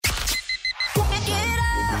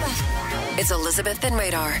It's Elizabeth and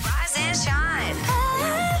Radar. Rise and shine.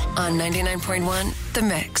 On 99.1 The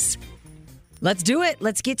Mix. Let's do it.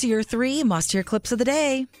 Let's get to your 3 must-hear clips of the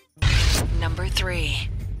day. Number 3.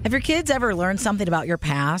 Have your kids ever learned something about your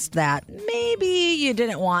past that maybe you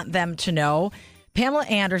didn't want them to know? Pamela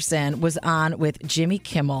Anderson was on with Jimmy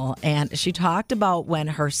Kimmel, and she talked about when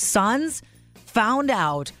her sons found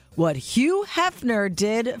out what Hugh Hefner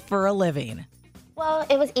did for a living. Well,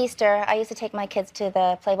 it was Easter. I used to take my kids to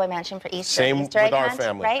the Playboy Mansion for Easter. Same Easter with egg our hunt,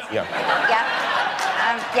 family. Right? Yeah.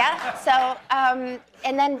 So,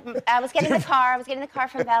 and then I was getting the car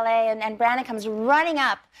from ballet, and Brandon comes running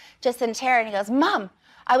up just in terror, and he goes, "Mom,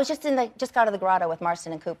 I was just got out of the grotto with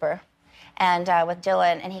Marston and Cooper, and with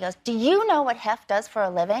Dylan." And he goes, "Do you know what Hef does for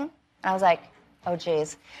a living?" And I was like, "Oh,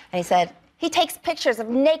 geez." And he said, "He takes pictures of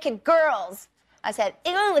naked girls." I said,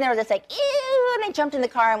 "Ew," and they were just like, "Ew," and they jumped in the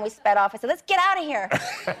car and we sped off. I said, "Let's get out of here."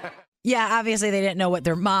 Yeah, obviously they didn't know what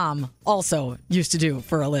their mom also used to do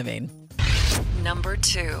for a living. Number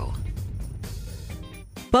 2.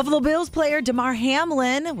 Buffalo Bills player DeMar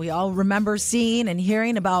Hamlin, we all remember seeing and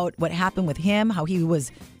hearing about what happened with him, how he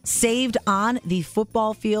was saved on the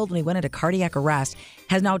football field when he went into cardiac arrest,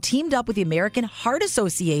 has now teamed up with the American Heart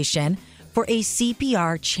Association for a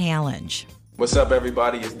CPR challenge. What's up,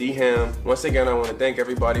 everybody? It's D-Ham. Once again, I want to thank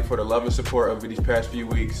everybody for the love and support over these past few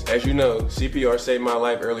weeks. As you know, CPR saved my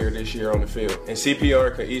life earlier this year on the field, and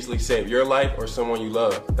CPR could easily save your life or someone you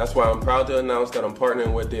love. That's why I'm proud to announce that I'm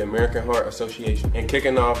partnering with the American Heart Association and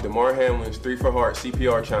kicking off DeMar Hamlin's 3 for Heart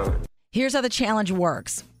CPR Challenge. Here's how the challenge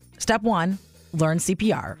works. Step 1, learn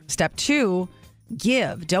CPR. Step 2,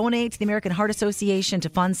 donate to the American Heart Association to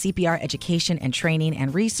fund CPR education and training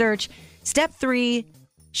and research. Step 3,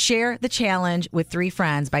 share the challenge with 3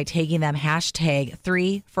 friends by tagging them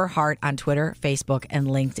 #3forheart on Twitter, Facebook, and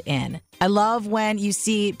LinkedIn. I love when you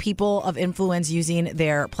see people of influence using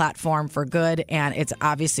their platform for good, and it's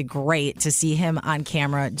obviously great to see him on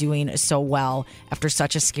camera doing so well after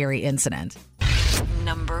such a scary incident.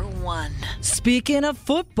 Number 1. Speaking of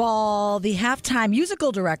football, the halftime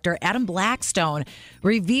musical director, Adam Blackstone,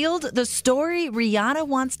 revealed the story Rihanna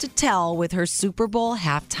wants to tell with her Super Bowl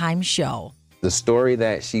halftime show. The story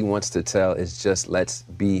that she wants to tell is just, let's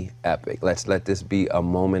be epic. Let's let this be a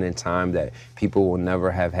moment in time that people will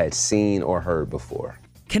never have had seen or heard before.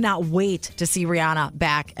 Cannot wait to see Rihanna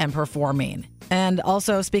back and performing. And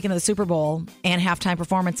also, speaking of the Super Bowl and halftime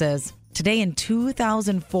performances, today in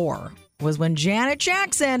 2004 was when Janet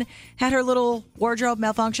Jackson had her little wardrobe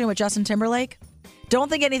malfunction with Justin Timberlake. Don't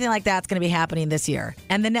think anything like that's going to be happening this year.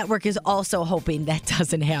 And the network is also hoping that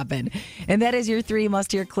doesn't happen. And that is your 3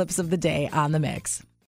 must-hear clips of the day on The Mix.